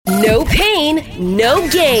No pain, no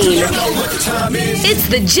gain. It's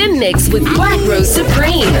the Gym Mix with Black Rose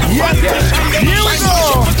Supreme. Here we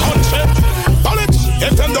go.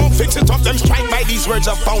 If them don't fix it up, them strike by these words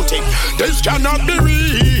of bounty. This cannot be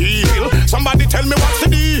real. Somebody tell me what's the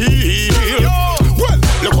deal. Well,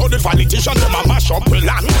 look how the politicians them a mash up the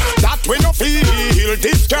land. That we no feel.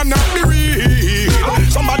 This cannot be real.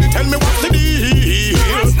 Somebody tell me what's the deal.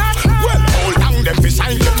 Well, hold on, them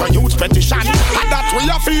beside get a youth petition, and that we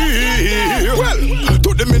a feel. Well, to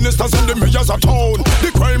the ministers and the mayors of town, the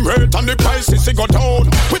crime rate and the prices it go down.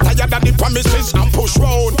 We tired of the promises and push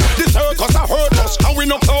round. The circus a hurt us and we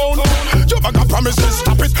no clown. You got promises,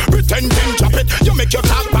 stop it, pretending, drop it. You make your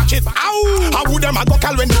talk back it. Ow! How would them a go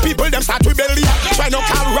call when the people them start rebellion? Try no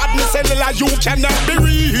call Rodney Cellular, you cannot be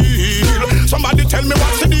real. Somebody tell me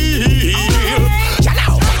what's the deal.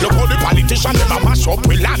 Look how the politicians them a mash up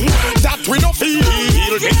with land. That we no feel.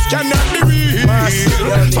 This cannot be real.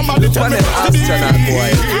 Somebody tell me what's the deal.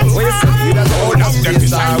 Hold on, them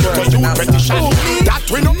decide to do petition. That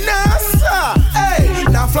we no. NASA, hey,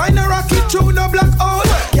 now flying a rocket through no black hole.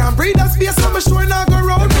 Can't breathe a space, so me sure not go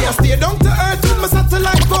round. Me a stay down to earth with my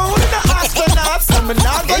satellite phone. The astronauts, I'm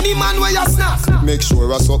not any man where you snap. Make sure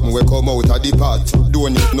a something we come out of the pot.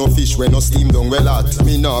 Don't eat no fish when no steam down well hot.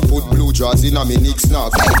 Me nah put blue jaws in a me nick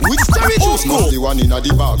snack. Which cherry juice must the one in a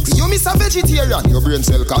the box? You miss a vegetarian, your brain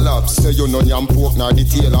cell collapse. Say you no yam pork nor the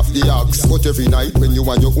tail of the ox. But every night when you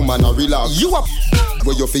and your woman a relax, you a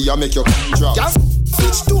where you feel make your drop. Just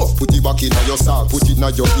switch to put it back in your sack. Put it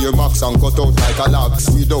in your ear max and cut out like a lax.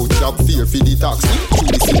 Without job fear for the tax. Through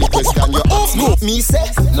the silly question you ask me say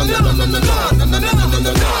no no no no no no no no no no no no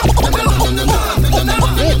no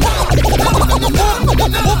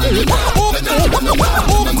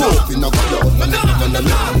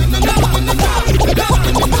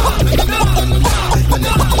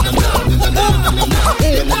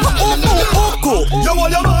Yo, all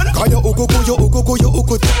your man. Can you uku, and you uku,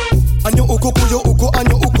 and you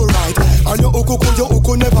uku right. And you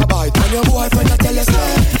uku never bite. And your boyfriend a tell us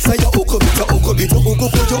say you uku bit, you uku bit, you uku. And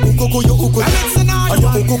you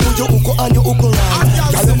uku, and you uku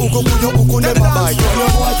right. And you uku never bite. And your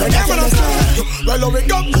boyfriend a tell us well, we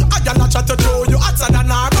go. I cannot chat to you hotter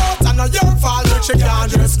than I wrote. And your fault, but she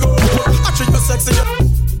can't just go. I treat you sexy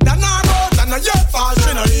than I wrote. And your fault, she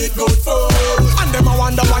no eat good food. And them I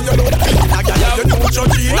wonder why you don't feel like you don't judge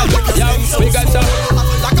me. We got some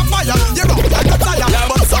like a fire, you rock like a tire.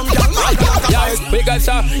 But some young man like a fire. We got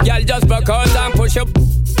some, y'all just broke out and push up.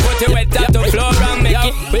 Put it wet at the floor and make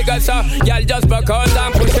it. We got some, y'all just broke out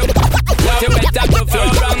and push up. Put it wet at the floor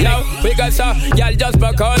and make it. We got some, y'all just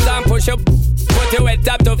broke out and push up. Put it wet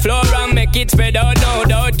up the floor and make it spread out, no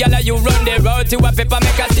doubt. Girl, you run the road to a paper,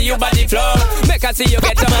 make her see you body flow. Make her see you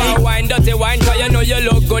get up and wine, dirty wine. Cause you know you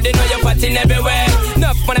look good, you know you're fatting everywhere.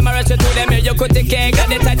 Enough when them rush you to them, you could take care. Got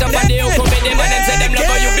the tight up on the hook, with them and them say them love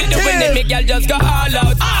how you be doing it. Me girl just go all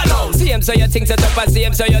out, all out. See him so you think so tough, and see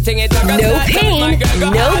him so you think it's a no pain,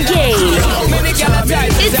 no gain.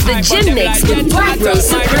 It's the Gym Mix with Black Rose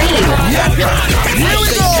Supreme. Here we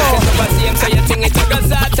go. See him so you think it's a good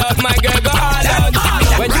start out, my girl go all out.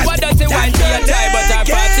 When you are dirty wine to your tie, but I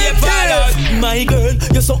party you fall out. My girl,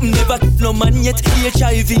 you're something never no man yet.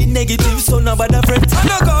 HIV negative, so nobody friend.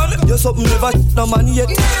 No girl, you're something never no man yet.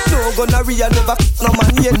 No gonorrhea never no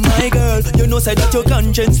man yet. My girl, you know say that you're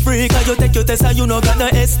conscience free. Cause you take your test and you no got no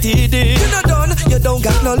STD. You not done, you don't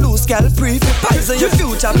got no loose gal pre. Poison your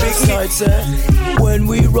future big nights. When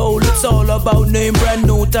we roll, it's all about name brand,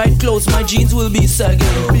 no tight clothes. My jeans will be sagging.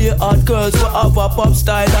 Be hard girls will have a pop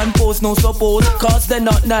style and post no support. Cause they're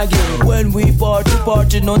not nagging. When we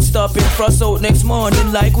party non stopping. Frost out next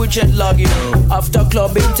morning like we jet logging. After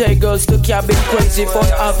clubbing, take girls to cabin. Crazy fun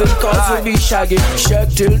having cause we'll be shagging. Check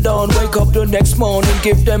till dawn, wake up the next morning.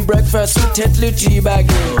 Give them breakfast with Tetley tea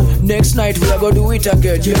bagging. Next night we are gonna do it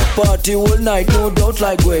again. Yeah, party all night, no doubt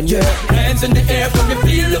like when. Yeah, hands in the air from you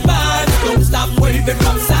feel the vibe. Don't stop waving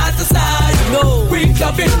from side to side. No, we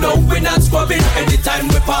clubbing, no we're not scrubbing. Anytime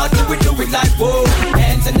we party we do it like whoa.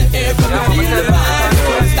 Hands in the air from you feel the vibe.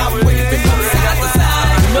 Don't stop waving from side to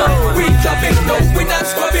side. No, we clubbing, no we're not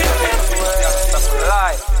scrubbing.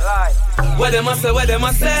 What them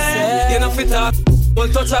a say, you know fit up.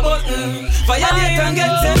 Won't touch a button, violate and get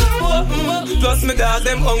it. Plus me dog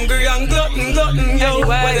them hungry and glutton, yo.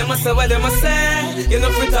 What them a say, you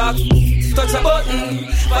know fit up. Touch a button,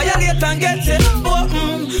 violate and get it.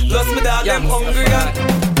 Plus me dog them hungry and.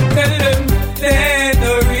 Tell them they ain't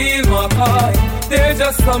no real McCoy. They're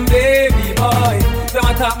just some baby boy. Them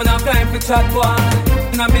a talk me now time for chat boy.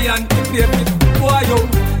 Now me and the baby boy yo.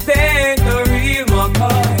 They ain't no real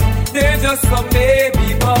McCoy. They just some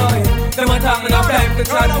baby boy. Them a talk me no time to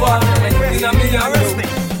chat one. In a me and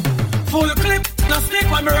full clip, no stick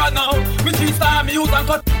when me run now. Me 3-star me use and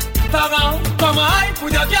cut around. Come on,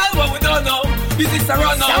 with your girl what we don't know. This is a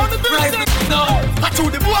run now, right now. I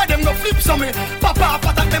told the boy them no flip some me. Pop off,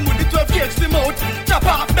 attack them with the 12 gauge the mouth. Chop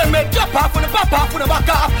off them, drop off for the pop off for the back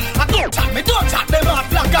off. I don't chat them off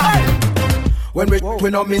black eye. When we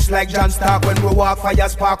no miss like John Stark. When we walk fire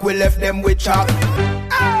spark, we left them with chalk.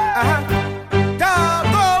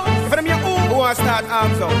 If them who want start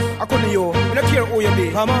arms out, I couldn't you. I don't care who you be.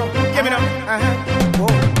 Come on, give me them.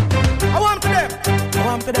 I want to them.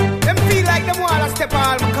 Them feel like them want to step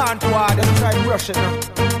all my can toward. Them try to rush it now.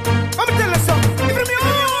 I'm tell you something. Give me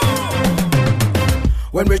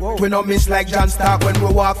when we no miss like John Stark. When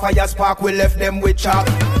we walk fire spark, we left them with chalk.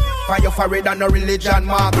 Fire for red and no religion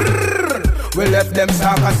mark. We left them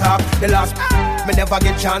sack. The last me never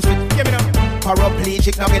get chance to give me them.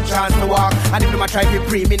 Paraplegic no get chance to walk. And if them a try to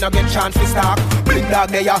pre me no get chance to start. Big dog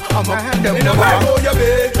there I'm a them no walk. Oh you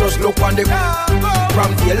be just look on the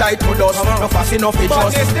from daylight to dusk. No fast enough to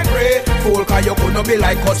just fool cause you could not be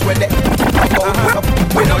like us when they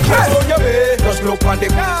we no trust. Oh you be just look on the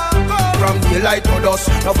from daylight to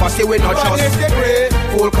dusk. No fast we no trust.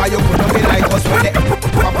 Fool cause you could not be like us when they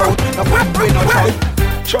pop out. No we no trust.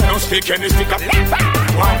 Try no stick any stick up.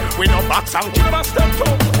 Why? We no box out. You never step to.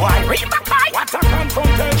 Why? We back high. What a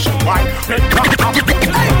confrontation. Why? Red clock up.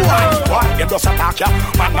 Why? Them just attack ya.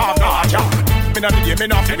 Man not not ya. Me not the game, me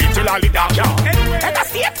not wait till all the dark ya. Let us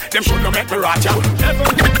see it. Them should not make me rat ya.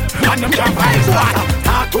 And them can't find water.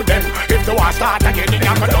 Talk to them. If the war start again, they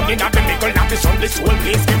not go down in the middle. Not the sun, this whole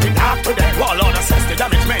place getting dark to them. Wall on assess the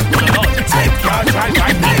damage made. Can't try,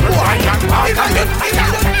 people try and walk on them.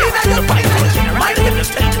 The fight is general. The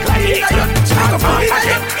stage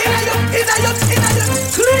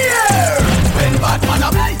clear. When bad man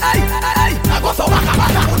up, I go so waka,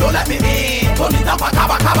 don't let me in. Turn it up, waka,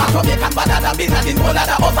 so me can bad than business in all of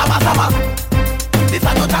the osama. This is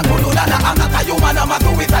not a good I'm not a human, I'm a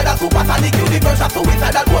suicidal, supersonic, universal,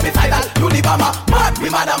 suicidal, homicidal, Unibama, mad, we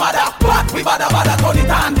mad, bad, we bad, turn it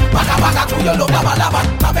on, baka, to your love, lava,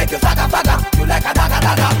 I make you saga, you like a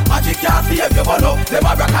daga, magic can't see if you follow, them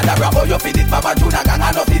a bracadabra, oh you feed it, Baba Juna, gang,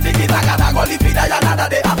 and no physics, saga, go live it, another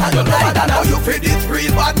day, after you know that, oh you feed it,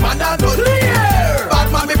 real bad man, and no clear, bad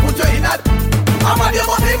man, me put you in that, I'm a you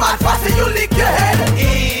must be mad, fast, you lick your head,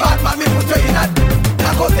 bad man, me put you in that,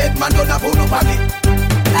 I go dead man, don't have no panic.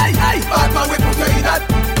 Hey, bad man, we put you in that.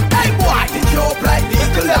 Hey, boy, the joke like the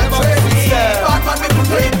eagle and crazy. Bad man, we put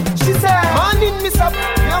you in. She said, morning, Miss Up,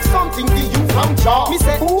 we have something to you from Jaw. Me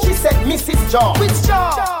said, she said, Mrs. Jaw. Which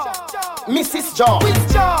Jaw? Mrs. Jaw. Which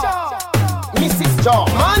Jaw? Mrs. Jaw.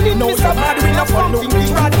 Morning, Miss Up, we have something to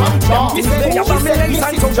you from Jaw. Me said, she said,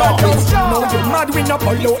 Mrs. Jaw. Which Jaw? No, you're mad, we not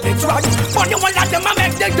follow the track. But you want them to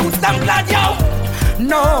make the dudes them glad, yo.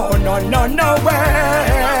 No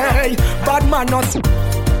way. Bad man, not.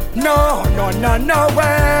 No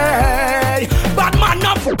way. Bad man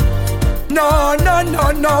no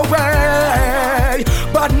No way.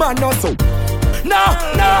 Bad man no so. No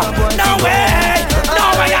way.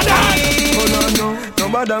 No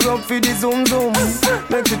matter rock for the zoom.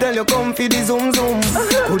 Make you tell you come for the zoom.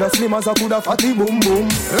 Coulda slim as a coulda fatty boom.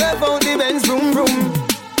 Rev out the Benz vroom.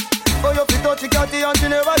 Oh, you fit touch the catty and she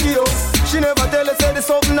never give you. She never tell us say the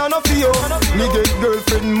something and no feel. Me get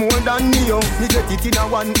girlfriend more than me, yo. Me get it in a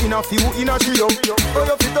one, in a few, in a trio. Oh,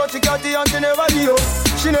 you fit touch the catty and she never give you.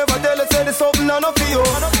 She never tell us say the something and no feel.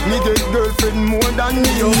 Me get girlfriend more than me,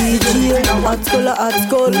 yo. Hot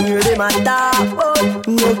school, hear them a talk.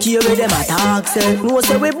 No care where them a talk, say. No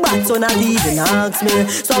say we bad, so not even ask me.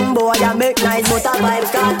 Some boy a make nice, but a vibes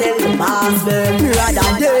can't tell them pass me. Me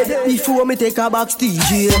rather dead before me take a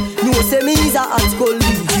backstage. No say me is a hot school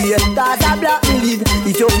DJ. Cause a black me live.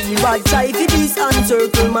 If you feel bad, try to this and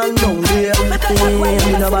circle man down there.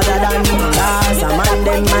 Me no better than me. Cause a man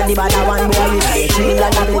them man the better one boy. We say chill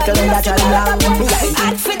like a little that you long. Me a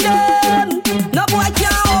hot for them. No boy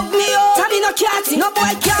can't hug me up. Tell me no catty. No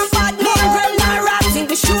boy can't bad me. Mongrel and ratting.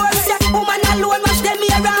 We sure say woman alone watch them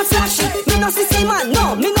here and flashing. Me no see man.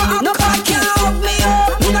 No, me no have. No boy can't hug me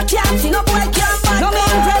up. Me no catty. No boy can't bad me. No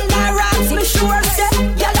mongrel and ratting. We sure say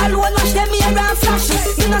alone watch them here and flashing.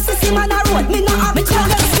 Me no see man a road, me no have. Me tell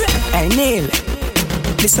them straight. Hey Neil,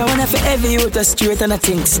 this I wanna for every youth a straight and I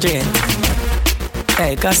think straight.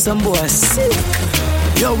 Hey, cause some boys sick.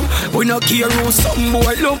 Yo, we no care who some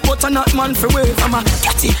boy love, but a not man for wave. I'm a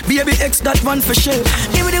catty, baby X that one for shell.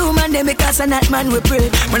 Give me the woman them because a not man we pray.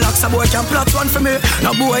 My locks a boy can plot one for me.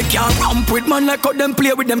 No boy can't ramp with man like how them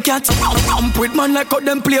play with them cats. Ramp with man like how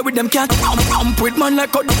them play with them cats. Ramp with man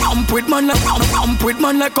like how ramp with man like ramp with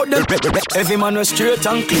man like how them. Every man was straight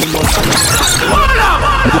and clean.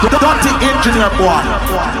 Dirty engineer boy.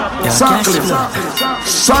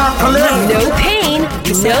 Circle it. No pain,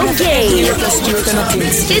 no gain.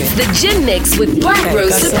 It's the Gym Mix with Black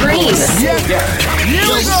Rose Supreme. Here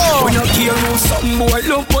we go. We no care who some boy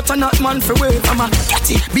love, but a not man for wave. I'm a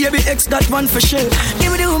catty, baby X that one for shell.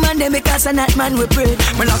 Give me the woman them because a not man we pray.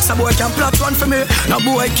 My locks a boy can plot one for me. No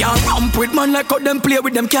boy can't ramp with man like how them play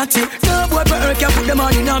with them catty. No boy better can put them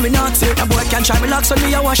on in a me naughty. No boy can try me locks on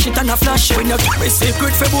me, I wash it and I flash it. We no carry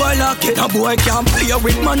secret for boy lock it. No boy can't play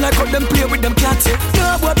with man like how them play with them catty.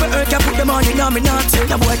 No boy better can put them on in a me naughty.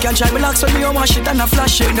 No boy can try me locks on me, I wash it and I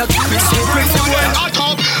flash it. No carry secret for boy lock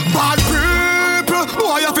it. Bad people,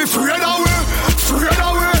 boy you be afraid of me, afraid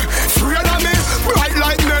of me, afraid of me. Bright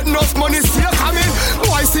like net, enough money still coming.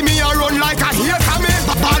 Boy see me a run like a hate coming.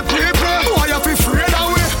 Bad people, boy you be afraid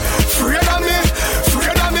of me, afraid of me,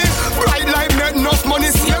 afraid of me. Bright like net, enough money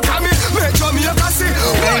still coming. Make Jamaica see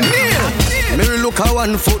one here. Me will look a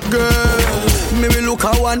 1 foot girl. Me will look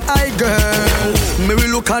a 1 eye girl. Me will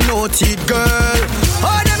look a naughty girl.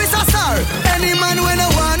 Oh, them is a star. Any man when I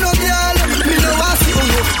want no girl, me no want see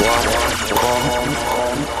you.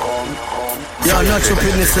 Yeah, not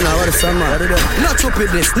stupidness now. What is that man? Not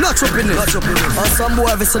stupidness. Not stupidness. Not stupidness. Or some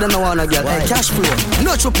boy ever said I don't want a girl. Hey, cash flow.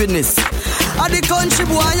 Not stupidness. At the country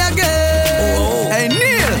boy again. Hey,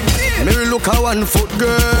 Neil. Me will look a 1 foot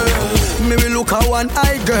girl. Me will look a 1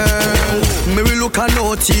 eye girl. Me will look a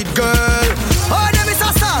naughty girl. Oh, them is a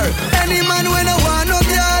star. Any man when I want no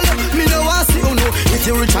girl, me no want see you know. If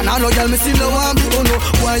you rich and I no girl, me still no want be you know.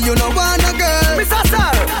 Why you no want a girl? Miss a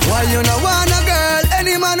star. Why you no want a girl?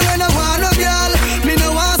 Any man when I want no girl, me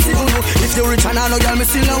no want see you know. If you rich and I no girl, me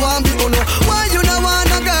still no want be you know. Why you no want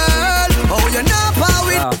a girl? Oh, you not power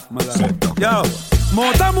with. Yo,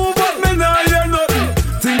 motor move up, me nah hear nothing.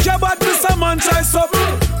 Think about this, a man try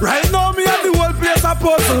something. Right now, me and the whole place a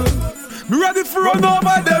puzzle. Me ready for run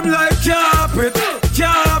over them like carpet,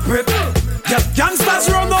 carpet. Get gangsters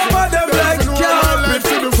run over them like carpet.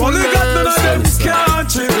 Only got none of them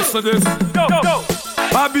country. Listen to this. Go, go.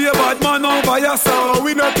 I be a bad man over your soul.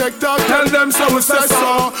 We no take talk, Tell them so we say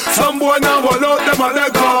so. Some boy now wall out them a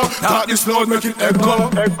let go. Talk this loud make it echo,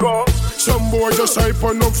 echo. some boy just hype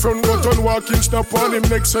on up front, got on walking, snap on him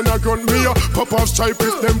next and I gun me up. Pop off stripe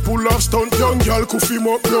if them pull off stunt. Young girl could feel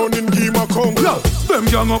up down in game a kong. Them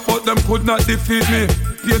young up but them could not defeat me.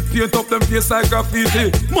 Paint up them face like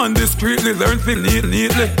graffiti. Man discreetly learn to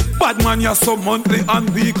neatly. Bad man ya so monthly and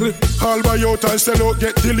weekly. All by out and sell out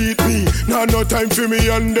get delete me. Now no time for me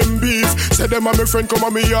and them beef. Say them and my friend come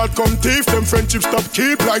on me yard come thief. Them friendship stop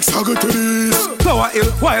keep like saga to this. Flower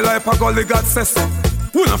ill, wildlife a gully got cess.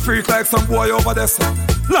 We no freak like some boy over there.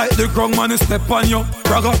 Like the ground man is step on you.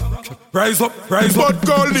 Bragger, rise up, rise up. But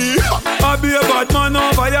gully, I be a bad man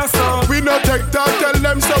over here, so we no take that, tell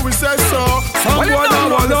them so we say so. Some boy now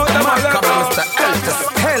wall out them a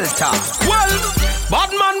Helter. Well,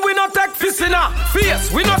 bad man we no take fist in a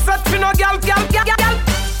face. We no set fi no gal. Gal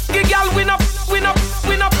we no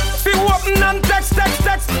fi open and text.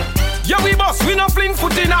 Yeah we boss, we no fling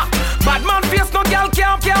foot in a bad man face no gal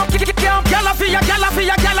can't. Gal fi ya.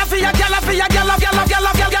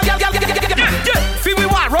 Fi we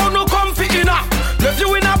war round no comfy in a. Left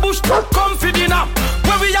you in a bush, comfy dinner.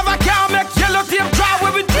 Where we have a car make yellow tape dry.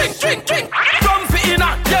 Where we drink. Comfy in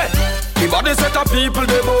a, yeah. The body set of people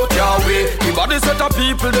they both your way. The body set of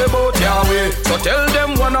people they both your way. So tell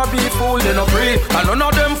them wanna be fool they no free. And none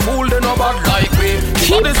of them fool they no bad like we.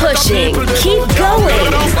 Keep pushing, keep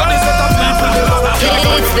going.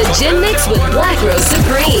 It's the Gym Mix with Black Rose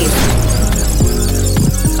Supreme.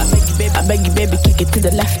 I beg you, baby, kick it to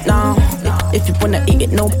the left now. If you wanna eat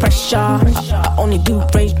it, no pressure. I only do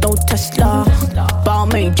rage, no Tesla.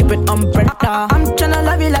 Balmain, drippin' umbrella. I'm tryna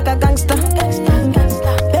love you like a gangster.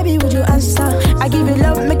 Baby, would you answer? I give you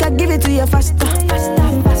love, make I give it to you faster.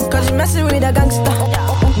 Cause you messing with a gangster.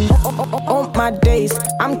 On my days,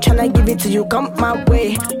 I'm tryna give it to you, come my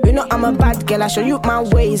way. You know I'm a bad girl, I show you my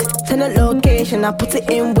ways. Send a location, I put it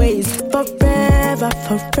in ways. Forever.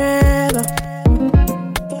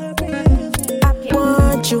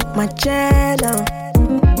 You, my channel.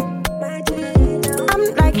 I'm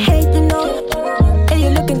like, hey, you know, hey, you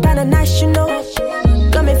looking kinda nice, you know.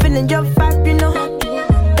 Got me feeling your vibe, you know.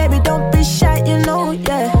 Baby, don't be shy, you know,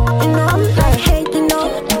 yeah. You know, I'm like, hey, you know,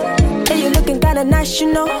 hey, you looking kinda nice,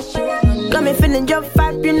 you know. Got me feeling feeling your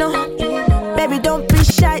vibe, you know. Baby, don't be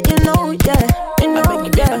shy, you know, yeah. You know,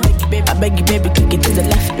 I beg you, baby, kick it to the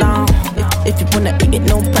left now. If you wanna eat it,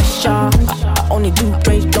 no pressure. I only do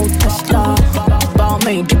rage, no Tesla.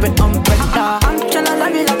 Balmain, drippin' umbrella. I'm tryna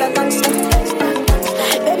love you like a gangster.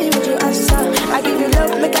 Baby, would you answer? I give you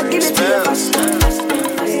love, make I give it to you faster.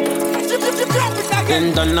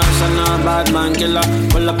 International bad man killer.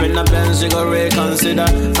 Pull up in the Benz, you go reconsider.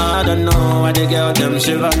 I don't know why the girl them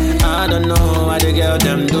shiver. I don't know why the girl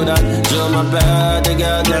them do that. Show my bad, the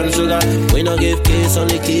girl them sugar. We don't give keys,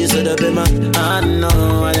 only keys to the bimmer. I don't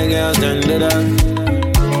know why the girls them do that.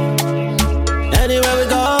 Anywhere we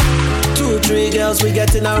go, 2-3 girls we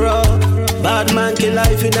get in a row. Bad man killer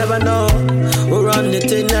if you never know. We run the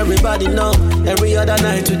thing, everybody know. Every other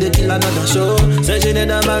night we dey kill another show. Searching in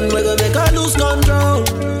a man, we gon' make her lose control.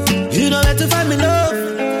 You know where to find me love.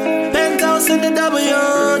 Penthouse in the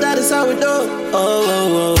W, that is how we do.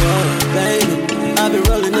 Oh, baby, I be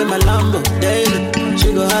rolling in my Lambo daily.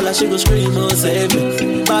 She go holla, she go scream, oh save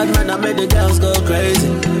me. Bad man, I made the girls go crazy.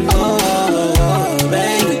 Oh,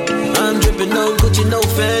 baby, I'm dripping no Gucci, no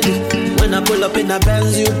Fendi. When I pull up in a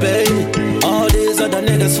Benz, you pay me. All these other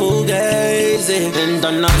niggas fugazi.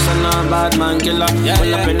 International bad man killer.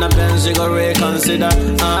 Pull up in a Benz, you go reconsider.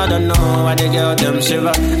 I don't know why the girl them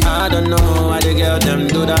shiver. I don't know why the girl them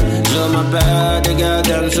do that. Show my bad, the girl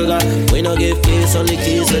them sugar. We no give keys, only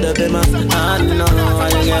keys to the bimmer. I don't know why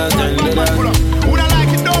the girl them do that. Who don't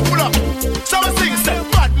like it, don't pull up. So we sing, say,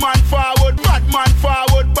 bad man forward, bad man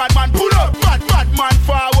forward, bad man pull up. Bad man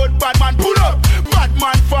forward, bad man pull up. Bad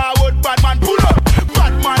man forward, bad man pull up.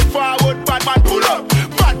 Bad man forward, bad man pull up.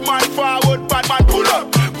 Bad man forward, bad man pull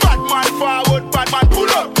up. Bad man forward, bad man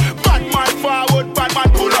pull up. Bad man forward, bad man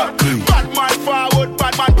pull up. Bad man forward,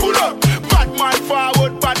 bad man pull up. Bad man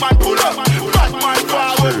forward, bad man pull up. Bad man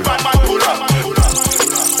forward, bad man pull up.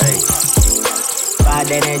 Hey.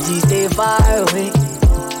 Bad energy, stay far away.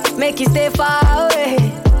 Make you stay far away.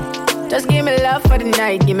 Just give me love for the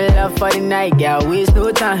night, give me love for the night, girl, waste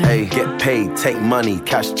no time. Hey, get paid, take money,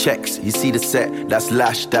 cash checks. You see the set, that's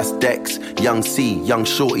Lash, that's Dex. Young C, Young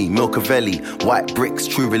Shorty, Milcavelli. White bricks,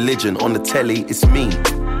 True Religion, on the telly, it's me.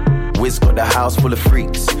 Wiz got the house full of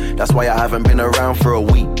freaks. That's why I haven't been around for a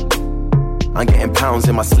week. I'm getting pounds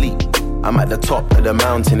in my sleep. I'm at the top of the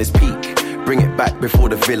mountain, it's peak. Bring it back before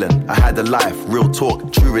the villain. I had a life, real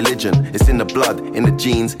talk, true religion. It's in the blood, in the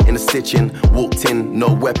jeans, in the stitching. Walked in,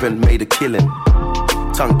 no weapon, made a killing.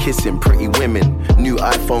 Tongue kissing, pretty women. New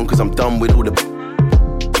iPhone cause I'm done with all the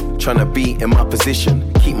tryna be in my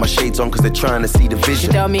position. Keep my shades on cause they're trying to see the vision. She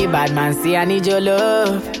tell me, bad man, see I need your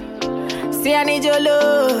love. See I need your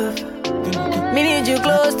love. Me need you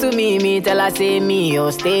close to me. Me tell her say me, oh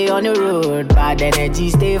stay on the road. Bad energy,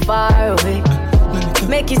 stay far away.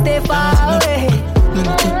 Make you stay far away.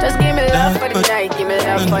 Just give me love for the night. Give me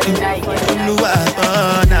love for the night.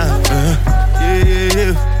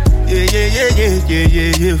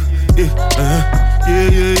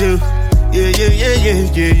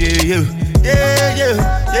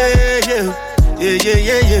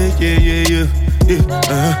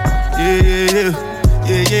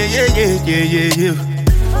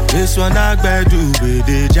 This one I better do with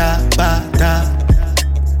the jabata.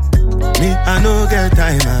 Me, I no get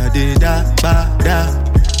time, I did that,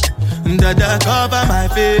 Dada cover my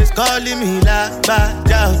face, calling me la, ba,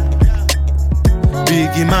 da.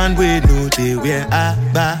 Biggie man, we know they wear a,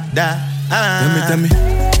 ba, da. Tell me,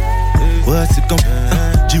 what's it come?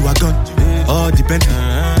 G-Wagon, all the Bentley,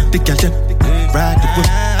 take your them, ride the whip,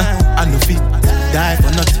 I no fit, die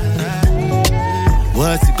for nothing.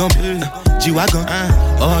 What's it come? G-Wagon,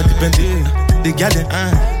 all the Bentley, take your them,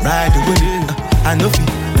 ride the whip, I no fit.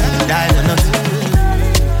 Die or nothing.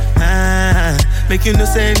 Make you no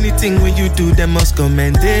say anything when you do, they must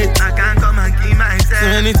commend it. I can't come and keep myself. So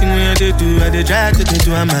anything when they do, I they try to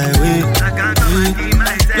do on my way. I can't come and keep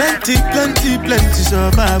myself. Plenty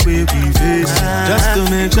so far we face. Just to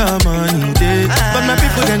make sure money day. But my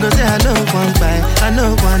people can go say I know one buy, I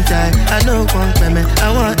know one die, I know one payment.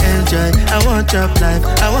 I want enjoy, I want job life,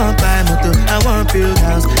 I want buy motor, I want build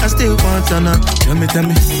house, I still want to know. Tell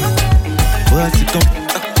me, what's it come?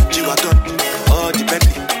 G-Wagon, all the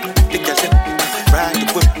Bentley, take your step, ride the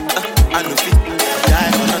whip, I no fit,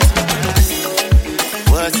 die for nothing.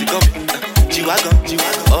 What's it come? G-Wagon,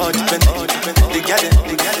 all the Bentley, take your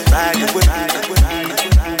step, ride the whip,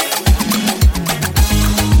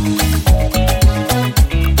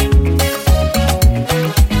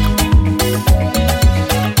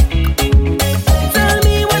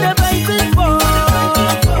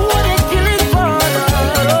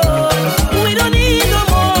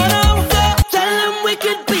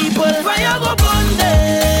 Fire go burn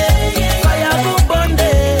them.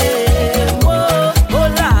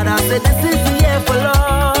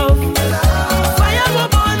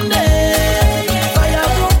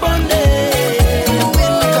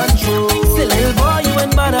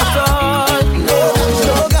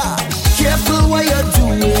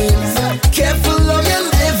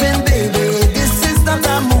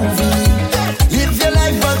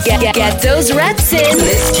 Get those reps in.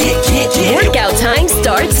 Workout time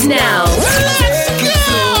starts now.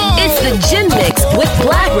 It's the Gym Mix with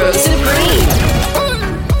Black Rose Supreme.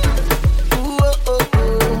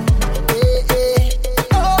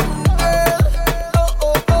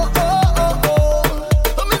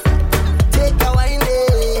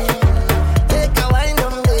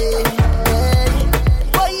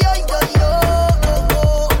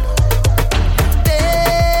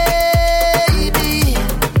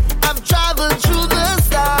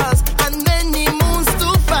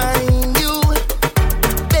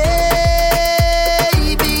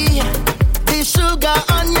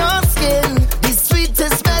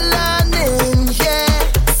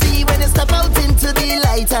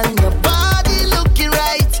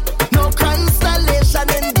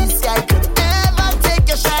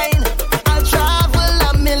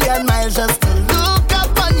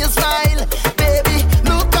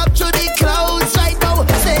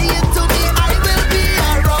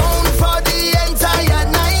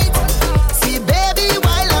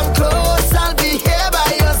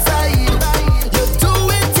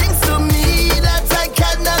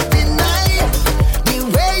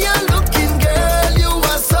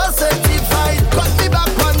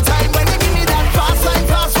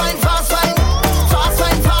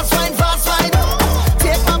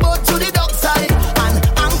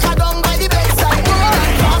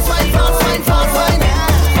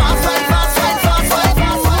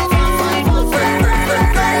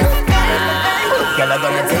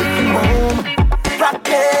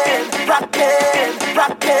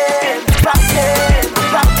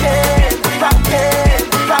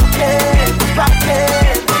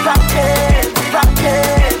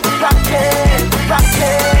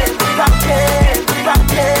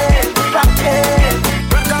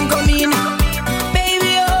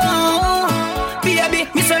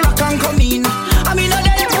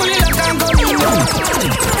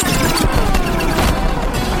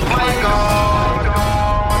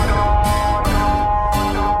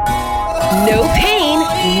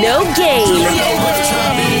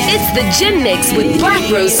 The Gym Mix with Black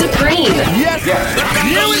Rose Supreme. Yes,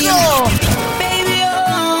 here we go. Baby,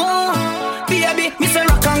 oh, baby, me say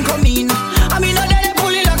rock and come in. I mean, no that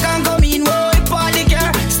pull it rock and come in. Boy, party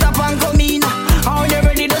girl, stop and come in. How you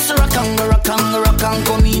ready to rock and come in, rock and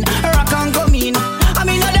come in. I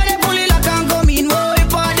mean, no that pull it rock and come in. Boy,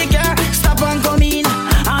 party girl, stop and come in.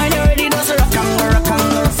 How you ready to rock and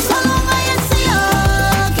so long I see you.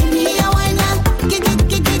 Give me a wine up, give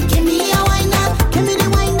me a wine up, give me the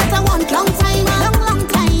wine. Long time, long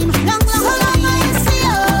time. So long I see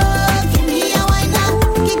you. Give me a wine up,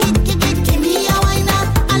 give me a wine up.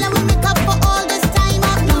 And I will make up for all this time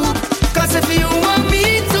up now. Cause if you want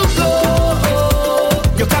me to go,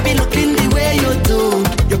 you can be looking the way you do.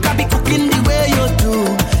 You can be cooking the way you do.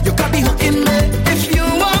 You can be hooking me. If you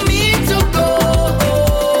want me to go,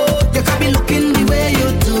 you can be looking the way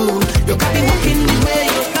you do. You can be hooking the way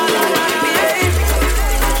you do.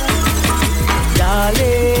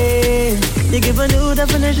 Darling, you give a new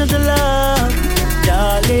definition to love,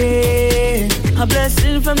 darling. A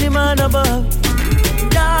blessing from the man above,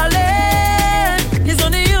 darling. It's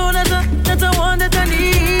only you that's the one that I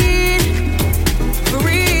need, for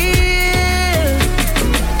real.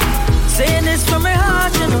 Saying this from my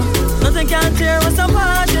heart, you know. Nothing can tear us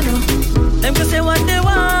apart, you know. Them can say what they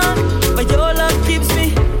want, but your love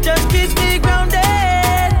just keeps me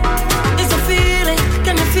grounded. It's a feeling,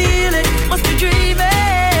 can you feel it? Must be dreaming.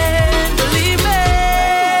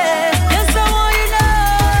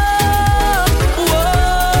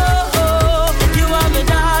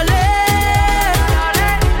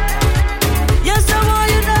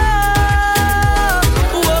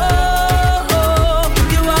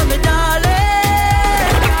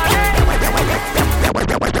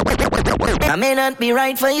 I may not be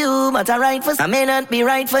right for you, but I right for. I may not be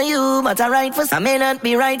right for you, but I right for. I may not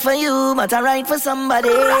be right for you, but I right for somebody.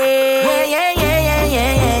 Yeah, yeah, yeah, yeah,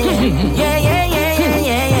 yeah, yeah, yeah, yeah, yeah,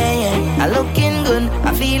 yeah, yeah, yeah. I looking good,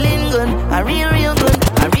 I feeling good, I real good,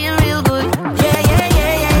 I real good. Yeah, yeah,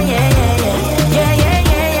 yeah, yeah, yeah, yeah, yeah, yeah,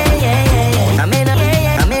 yeah, yeah, yeah. I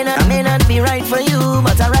may not be right for you,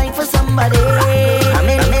 but I right for somebody. I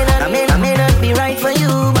may not be right for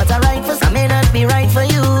you, but I right for. I may not be right for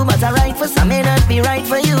you, but I right for. I may not be right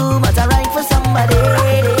for you, but I right for somebody.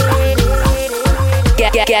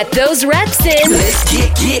 Get those reps in.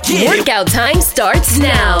 Workout time starts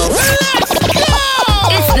now.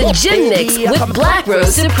 It's the Gym Mix with Black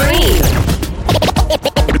Rose Supreme.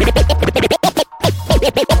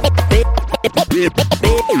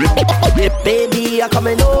 Baby, you're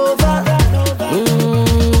coming over.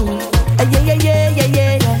 Yeah, yeah, yeah,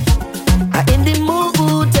 yeah, yeah. I'm in the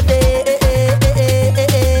mood.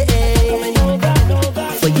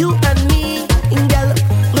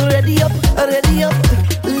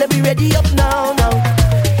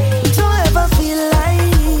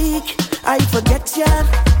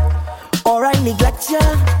 or I neglect ya.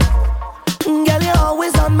 Girl, you're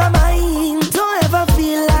always on my mind. Don't ever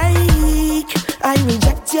feel like I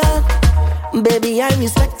reject ya. Baby, I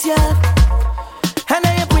respect ya, and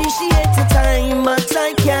I appreciate your time, but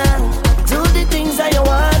I can't do the things I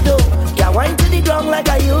want to. Can't wind to the ground like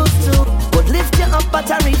I used to. Would lift you up, but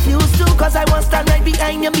I refuse to. Cause I want to stand right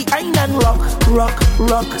behind you, behind and rock, rock,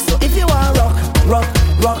 rock. So if you want rock, rock,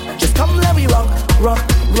 rock, just come let me rock, rock,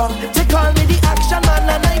 rock. Take all me the action man,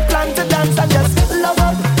 and I plan to dance and just love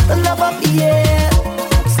up, yeah.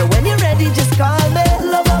 So when you're ready, just call me,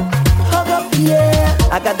 love up, hug up, yeah.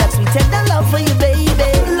 I got that sweet tender love for you, baby.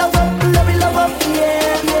 Love up, love up,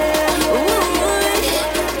 yeah, yeah.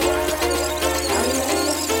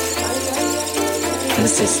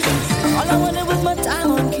 Consistent. All I wanted was my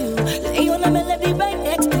time on cue. Lay on a melody right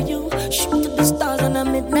next to you. Shoot to the stars on a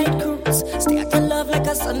midnight cruise. Stay out your love like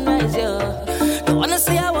a sunrise, yeah. Don't wanna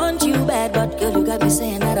say I want you bad, but girl, you got me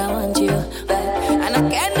saying that I want you bad. And I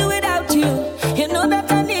can't do without you. You know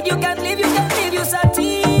that I need you, can't leave you,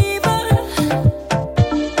 sativa.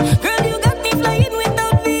 Girl, you got me flying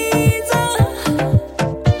without visa.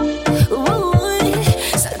 Ooh,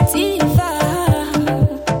 sativa.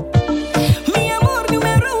 Mi amor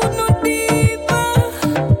numero uno diva.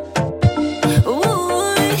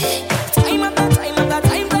 Ooh, time after time after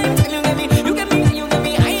time, you get me, you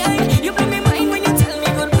blow me mind when you tell me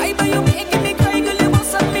goodbye, but you making me cry, girl, you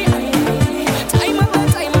bust up me eye. Time after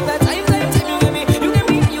time after time, you get me,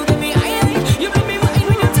 you blow me mind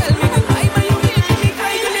when you tell me goodbye, but you making me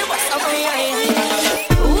cry, girl, you bust up me eye.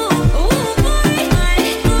 Ooh,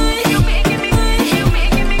 you making me,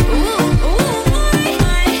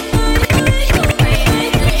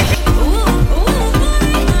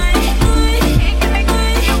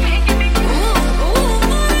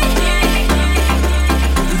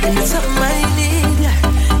 You give me something I need, yeah.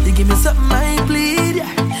 You give me something I bleed,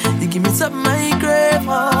 yeah. You give me something I crave,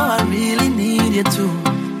 oh, I really need you too.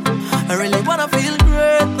 I really wanna feel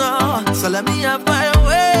great now, so let me have my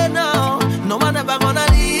way now. No one ever gonna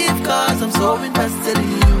leave, cause I'm so invested in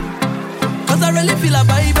you. Cause I really feel a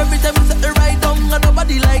vibe every time you set the right down. And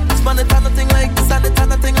nobody like this, man, it's nothing like this, and it's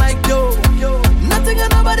nothing like you. Nothing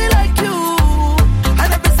and nobody like you.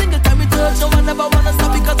 And every single time we touch, no one ever wanna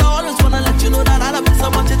stop, because I always wanna let you know that I love you so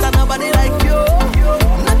much, it's nobody like you.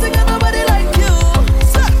 Nothing and nobody like you.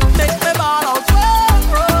 So make me ball out.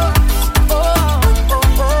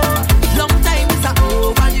 Long time is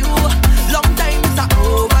over you. Long time is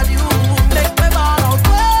over you. Make me ball out.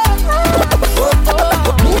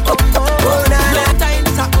 Long time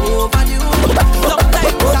is over you. Long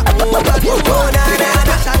time is over you.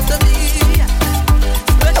 Special to me.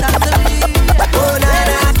 Special to me.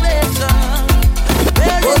 Very special.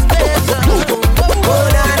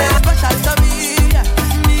 Special to me.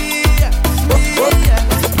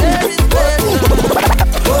 Very special.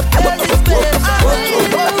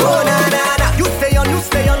 You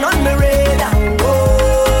stay on my radar.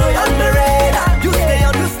 Oh, on my radar. You stay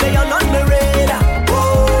on my radar.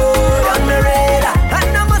 Oh, on my radar.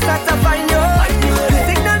 And I must have to find you. You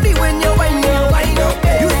signal me when you wind up.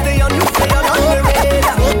 You stay on my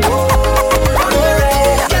radar. Oh, on my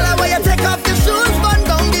radar. Girl, I want you take off your shoes, run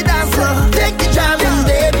down the dance floor. Take the jamming,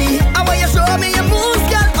 baby. I want you show me your moves,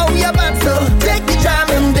 girl, how you back so. Take the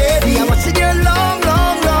jamming, baby. I want you there long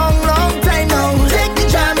time now. Take the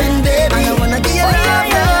jamming, baby. I wanna give you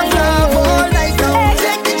love all night now.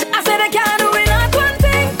 Take the I said I can't do it not one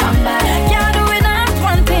thing. Can't do it not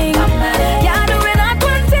one thing. Can't do it not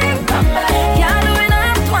one thing. Can't do it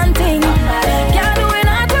not one thing. Can't do it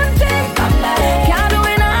not one thing. Can't do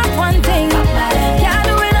it not one thing. Can't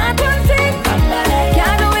do it not one thing.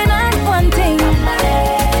 Can't do it not one thing.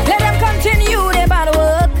 Let them continue their bad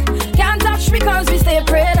work. Can't touch me cause we stay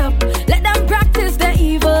prayed up. Let them practice their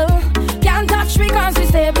evil. Can't touch me cause we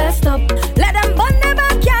stay blessed up. Let them burn their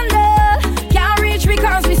back candle. Can't reach me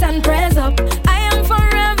cause we send prayers up. I am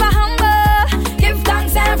forever humble. Give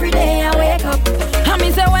thanks every day I wake up. I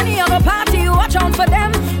mean say when you go party, watch out for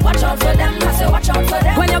them. Watch out for them, I say watch out for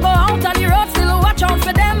them. When you go out on the road, still watch out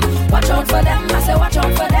for them. Watch out for them, I say watch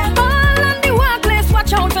out for them. All on the workplace,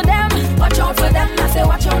 watch out for them. Watch out for them, I say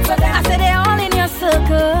watch out for them. I say they all in your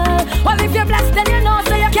circle. Well if you're blessed then you know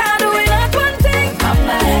so you can't do it not one thing.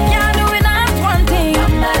 Can't do it not one thing.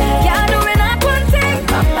 Can't do it not one thing.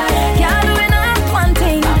 Can't do it not one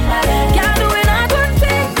thing. Can't do it not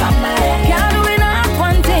one thing. Can't do it not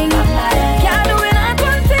one thing. Can't do it not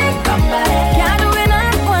one thing. Can't do it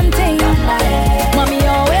not one thing. Mommy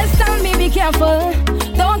always tell me be careful.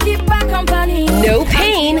 Don't keep back company. No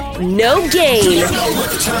pain, no gain.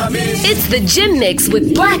 It's the Gym Mix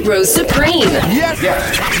with Black Rose Supreme. Yes,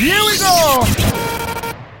 here we go.